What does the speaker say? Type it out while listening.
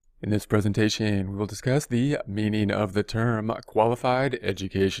In this presentation, we will discuss the meaning of the term qualified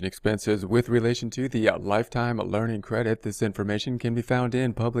education expenses with relation to the lifetime learning credit. This information can be found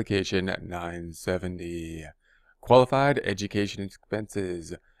in publication 970. Qualified education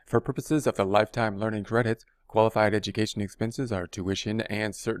expenses. For purposes of the lifetime learning credit, qualified education expenses are tuition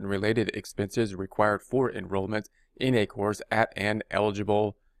and certain related expenses required for enrollment in a course at an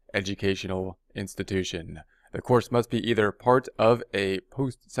eligible educational institution. The course must be either part of a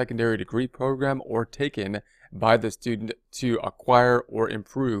post-secondary degree program or taken by the student to acquire or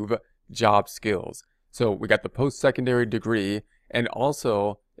improve job skills. So we got the post-secondary degree, and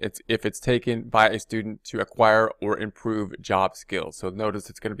also if it's taken by a student to acquire or improve job skills. So notice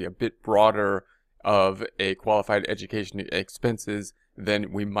it's going to be a bit broader of a qualified education expenses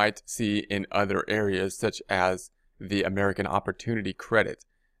than we might see in other areas, such as the American Opportunity Credit.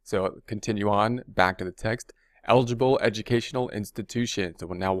 So continue on back to the text. Eligible educational institution. So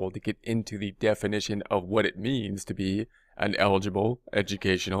now we'll get into the definition of what it means to be an eligible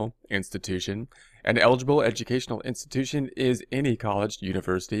educational institution. An eligible educational institution is any college,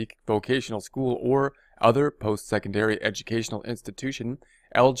 university, vocational school, or other post-secondary educational institution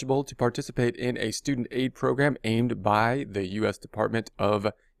eligible to participate in a student aid program aimed by the U.S. Department of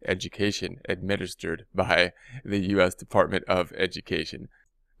Education, administered by the U.S. Department of Education.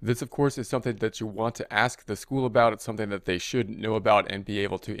 This, of course, is something that you want to ask the school about. It's something that they should know about and be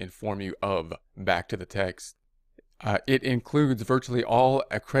able to inform you of. Back to the text. It includes virtually all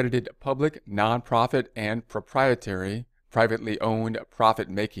accredited public, nonprofit, and proprietary, privately owned,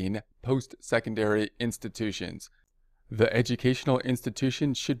 profit-making, post-secondary institutions. The educational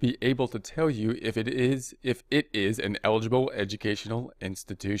institution should be able to tell you if it is an eligible educational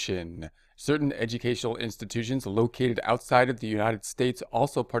institution. Certain educational institutions located outside of the United States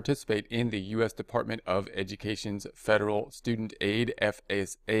also participate in the U.S. Department of Education's Federal Student Aid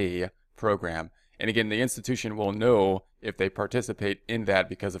FSA program. And again, the institution will know if they participate in that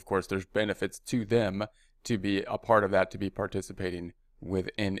because, of course, there's benefits to them to be a part of that, to be participating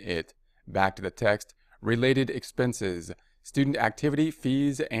within it. Back to the text. Related expenses. Student activity,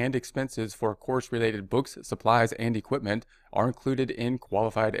 fees, and expenses for course-related books, supplies, and equipment are included in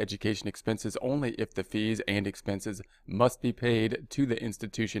qualified education expenses only if the fees and expenses must be paid to the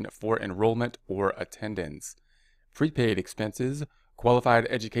institution for enrollment or attendance. Prepaid expenses. Qualified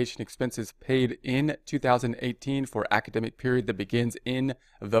education expenses paid in 2018 for academic period that begins in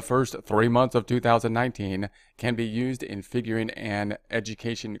the first 3 months of 2019 can be used in figuring an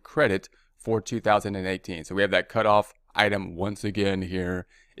education credit for 2018. So we have that cutoff item once again here.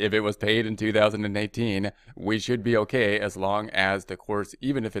 If it was paid in 2018, we should be okay as long as the course,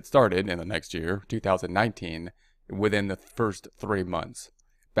 even if it started in the next year, 2019, within the first 3 months.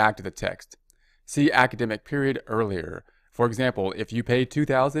 Back to the text. See academic period earlier. For example, if you paid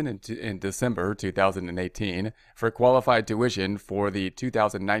 $2,000 in December 2018 for qualified tuition for the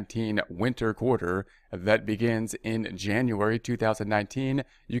 2019 winter quarter that begins in January 2019,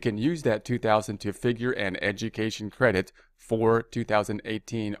 you can use that $2,000 to figure an education credit for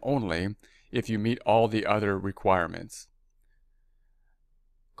 2018 only if you meet all the other requirements.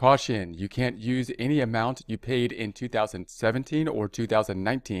 Caution, you can't use any amount you paid in 2017 or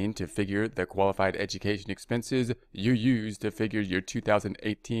 2019 to figure the qualified education expenses you used to figure your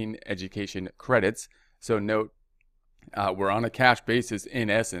 2018 education credits. So note, we're on a cash basis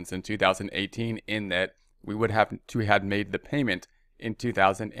in essence in 2018 in that we would have to have made the payment in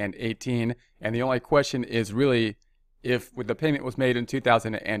 2018. And the only question is really if the payment was made in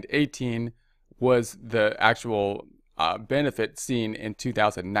 2018, was the actual benefit seen in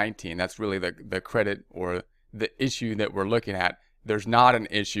 2019. That's really the credit or the issue that we're looking at. There's not an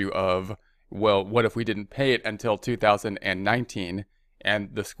issue of, well, what if we didn't pay it until 2019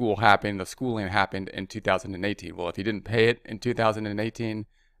 and the schooling happened in 2018? Well, if you didn't pay it in 2018,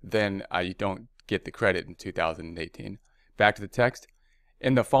 then you don't get the credit in 2018. Back to the text.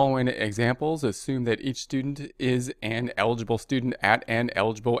 In the following examples, assume that each student is an eligible student at an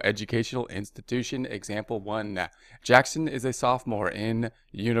eligible educational institution. Example 1. Jackson is a sophomore in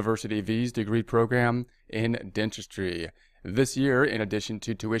University V's degree program in dentistry. This year, in addition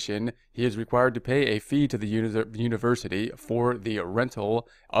to tuition, he is required to pay a fee to the university for the rental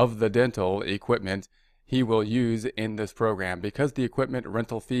of the dental equipment he will use in this program. Because the equipment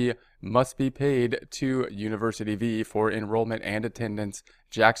rental fee must be paid to University V for enrollment and attendance,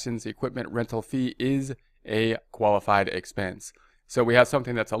 Jackson's equipment rental fee is a qualified expense. So we have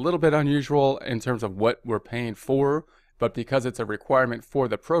something that's a little bit unusual in terms of what we're paying for, but because it's a requirement for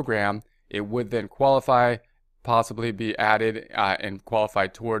the program, it would then qualify, possibly be added and qualify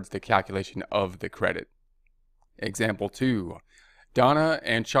towards the calculation of the credit. Example 2. Donna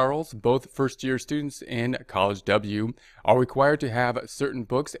and Charles, both first-year students in College W, are required to have certain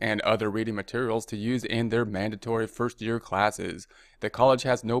books and other reading materials to use in their mandatory first-year classes. The college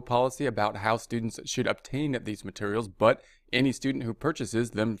has no policy about how students should obtain these materials, but any student who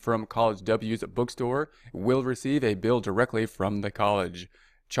purchases them from College W's bookstore will receive a bill directly from the college.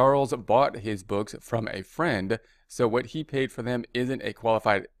 Charles bought his books from a friend, so what he paid for them isn't a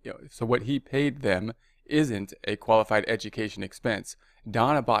qualified education expense.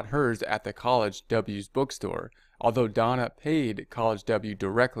 Donna bought hers at the College W's bookstore. Although Donna paid College W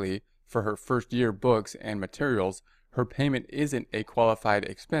directly for her first year books and materials, her payment isn't a qualified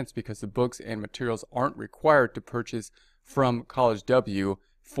expense because the books and materials aren't required to purchase from College W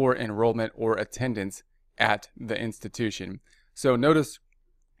for enrollment or attendance at the institution. So notice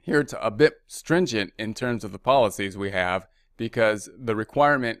here it's a bit stringent in terms of the policies we have, because the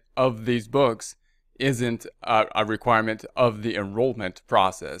requirement of these books isn't a requirement of the enrollment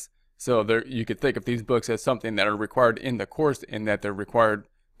process. So there, you could think of these books as something that are required in the course, in that they're required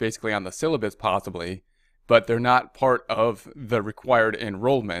basically on the syllabus possibly, but they're not part of the required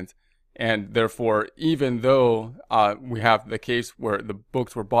enrollment. And therefore, even though we have the case where the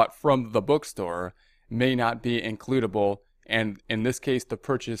books were bought from the bookstore, may not be includable, and in this case the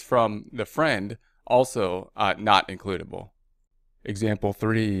purchase from the friend also not includable. Example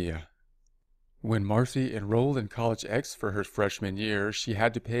 3. When Marcy enrolled in College X for her freshman year, she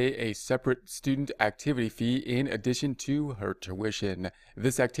had to pay a separate student activity fee in addition to her tuition.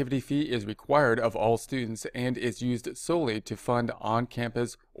 This activity fee is required of all students and is used solely to fund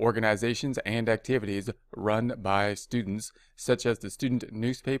on-campus organizations and activities run by students, such as the student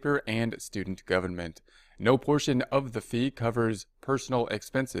newspaper and student government. No portion of the fee covers personal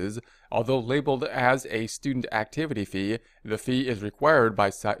expenses. Although labeled as a student activity fee, the fee is required by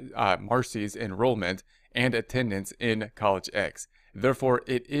Marcy's enrollment and attendance in College X. Therefore,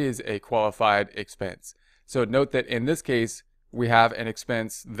 it is a qualified expense. So note that in this case, we have an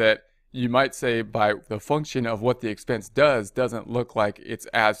expense that you might say by the function of what the expense does doesn't look like it's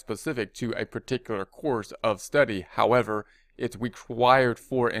as specific to a particular course of study. However, it's required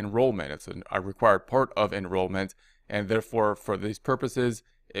for enrollment. It's a required part of enrollment, and therefore for these purposes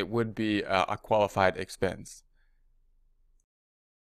it would be a qualified expense.